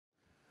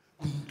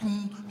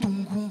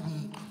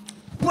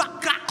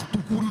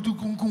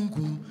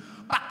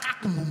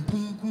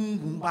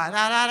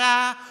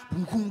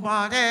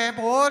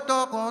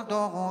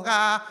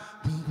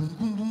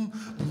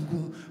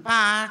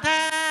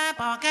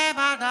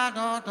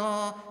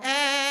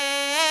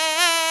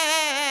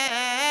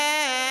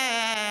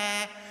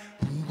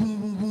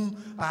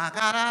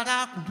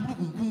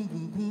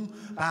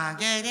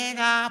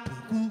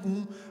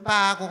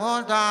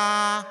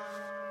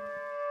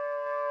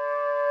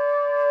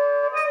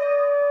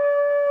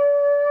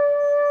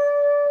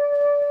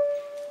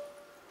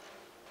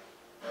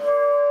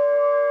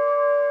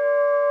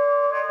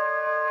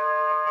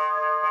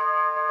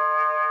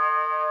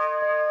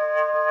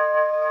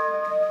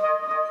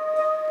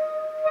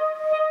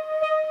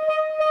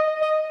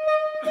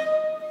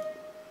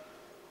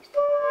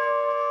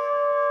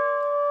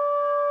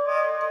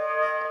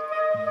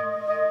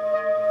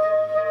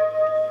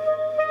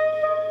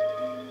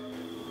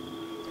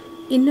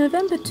In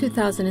November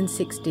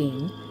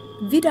 2016,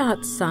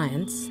 Vidart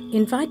Science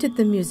invited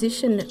the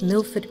musician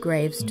Milford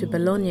Graves to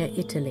Bologna,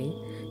 Italy,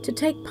 to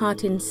take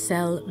part in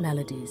Cell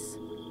Melodies.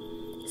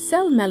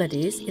 Cell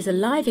Melodies is a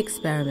live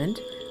experiment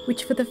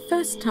which, for the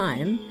first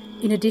time,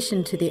 in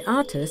addition to the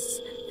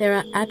artists, there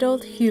are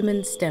adult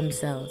human stem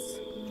cells.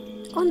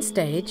 On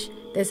stage,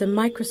 there's a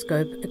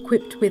microscope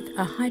equipped with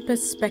a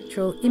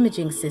hyperspectral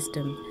imaging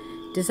system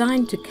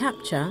designed to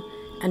capture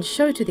and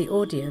show to the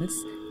audience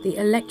the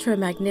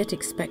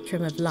electromagnetic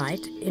spectrum of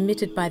light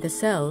emitted by the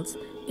cells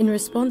in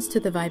response to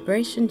the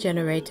vibration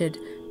generated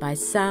by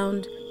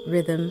sound,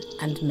 rhythm,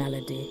 and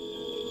melody.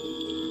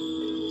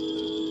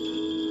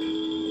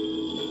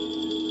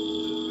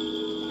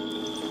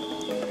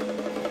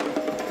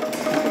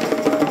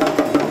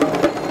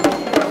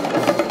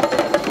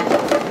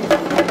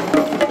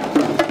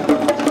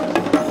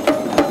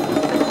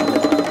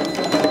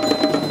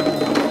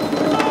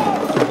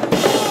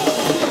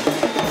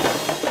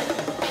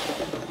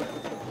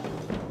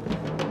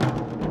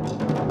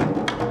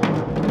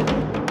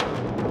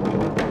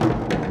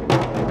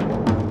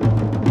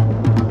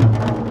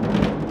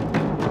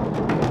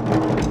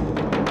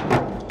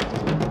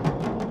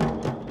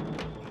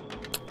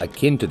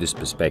 Akin to this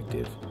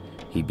perspective,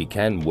 he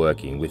began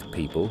working with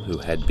people who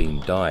had been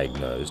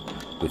diagnosed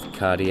with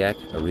cardiac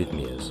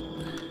arrhythmias,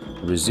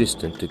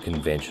 resistant to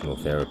conventional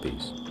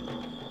therapies.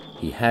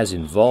 He has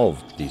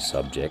involved these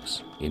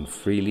subjects in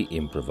freely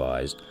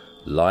improvised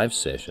live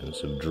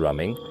sessions of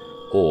drumming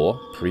or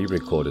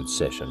pre-recorded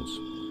sessions.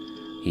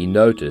 He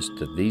noticed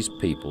that these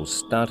people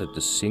started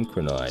to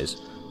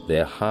synchronize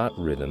their heart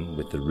rhythm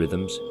with the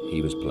rhythms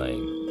he was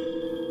playing.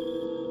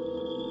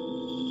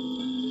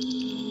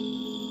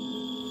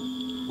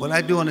 What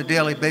I do on a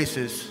daily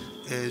basis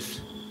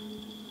is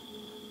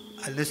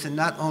I listen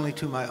not only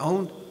to my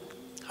own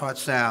heart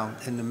sound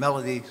and the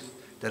melodies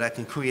that I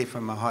can create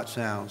from my heart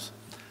sounds.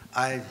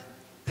 I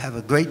have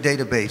a great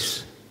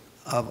database,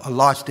 a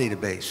large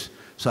database.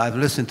 So I've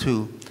listened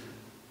to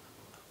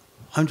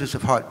hundreds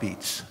of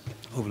heartbeats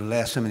over the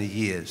last so many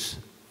years.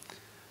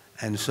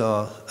 And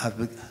so I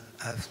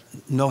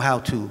know how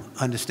to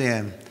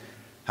understand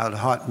how the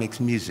heart makes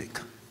music.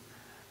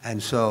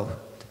 And so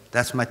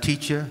that's my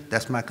teacher,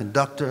 that's my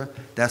conductor,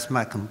 that's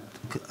my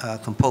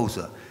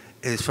composer.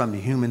 It's from the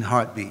human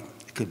heartbeat.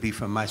 It could be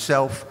from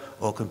myself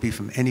or it could be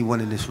from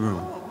anyone in this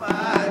room.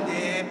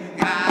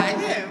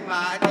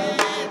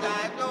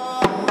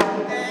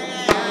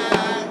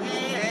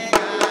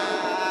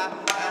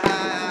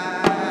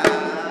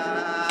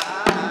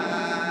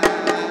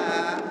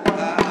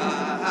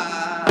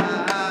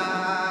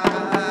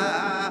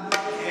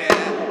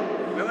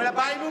 Remember that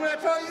body movement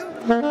I told you?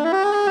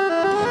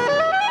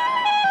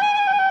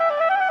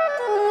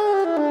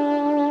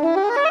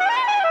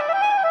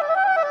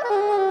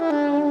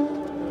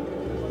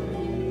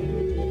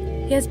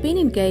 He has been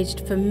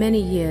engaged for many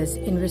years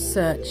in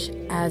research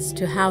as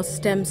to how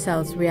stem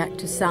cells react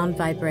to sound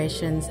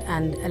vibrations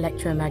and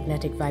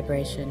electromagnetic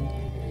vibration,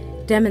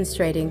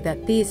 demonstrating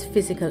that these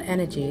physical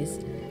energies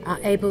are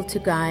able to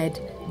guide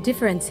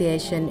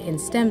differentiation in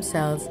stem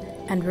cells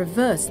and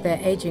reverse their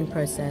aging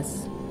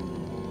process.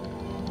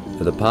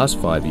 For the past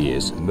 5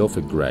 years,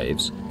 Milford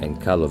Graves and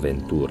Carlo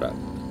Ventura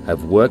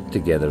have worked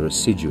together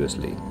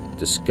assiduously,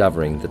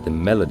 discovering that the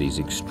melodies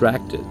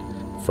extracted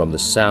from the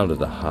sound of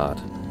the heart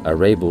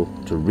are able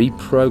to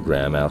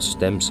reprogram our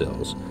stem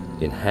cells,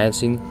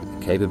 enhancing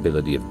the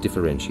capability of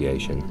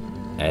differentiation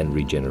and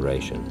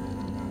regeneration.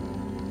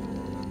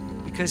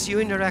 Because you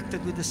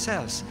interacted with the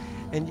cells,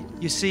 and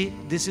you see,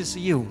 this is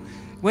you.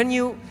 When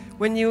you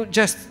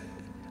just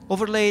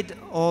overlaid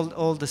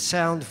all the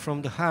sound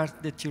from the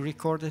heart that you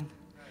recorded,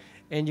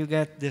 and you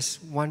get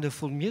this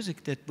wonderful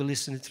music that we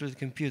listen through the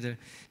computer,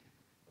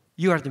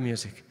 you are the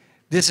music.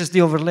 This is the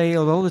overlay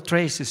of all the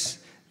traces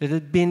that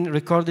had been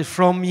recorded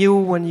from you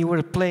when you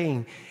were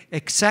playing,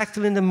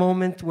 exactly in the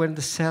moment when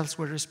the cells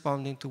were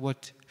responding to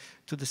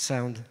the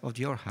sound of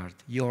your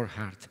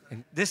heart.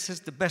 And this is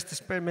the best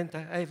experiment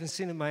I haven't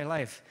seen in my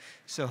life.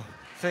 So,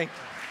 thank you.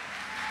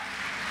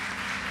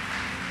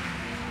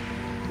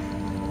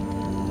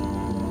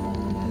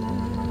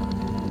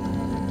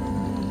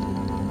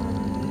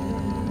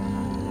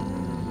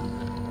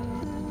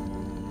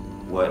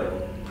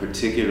 what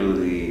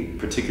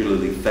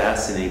particularly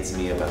fascinates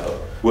me about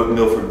what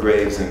Milford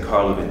Graves and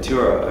Carlo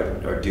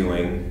Ventura are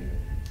doing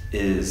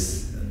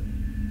is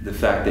the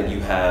fact that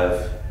you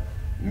have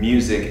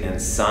music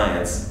and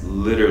science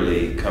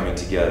literally coming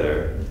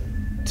together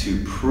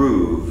to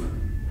prove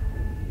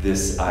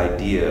this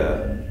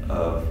idea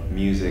of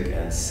music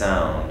and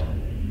sound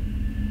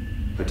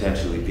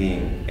potentially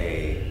being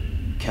a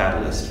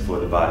catalyst for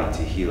the body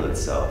to heal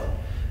itself,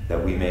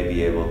 that we may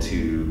be able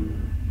to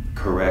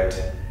correct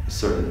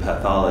certain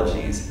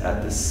pathologies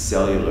at the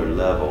cellular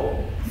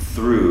level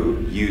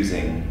through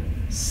using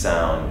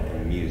sound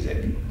and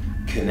music,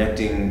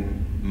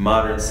 connecting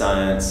modern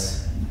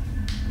science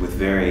with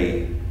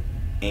very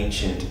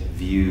ancient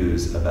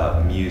views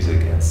about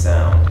music and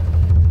sound.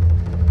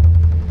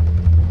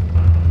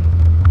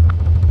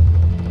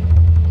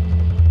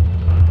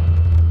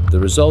 The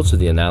results of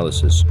the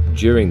analysis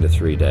during the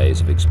 3 days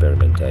of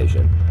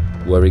experimentation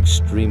were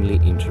extremely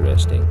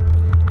interesting,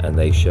 and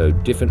they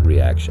showed different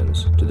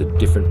reactions to the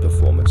different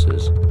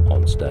performances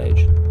on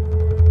stage.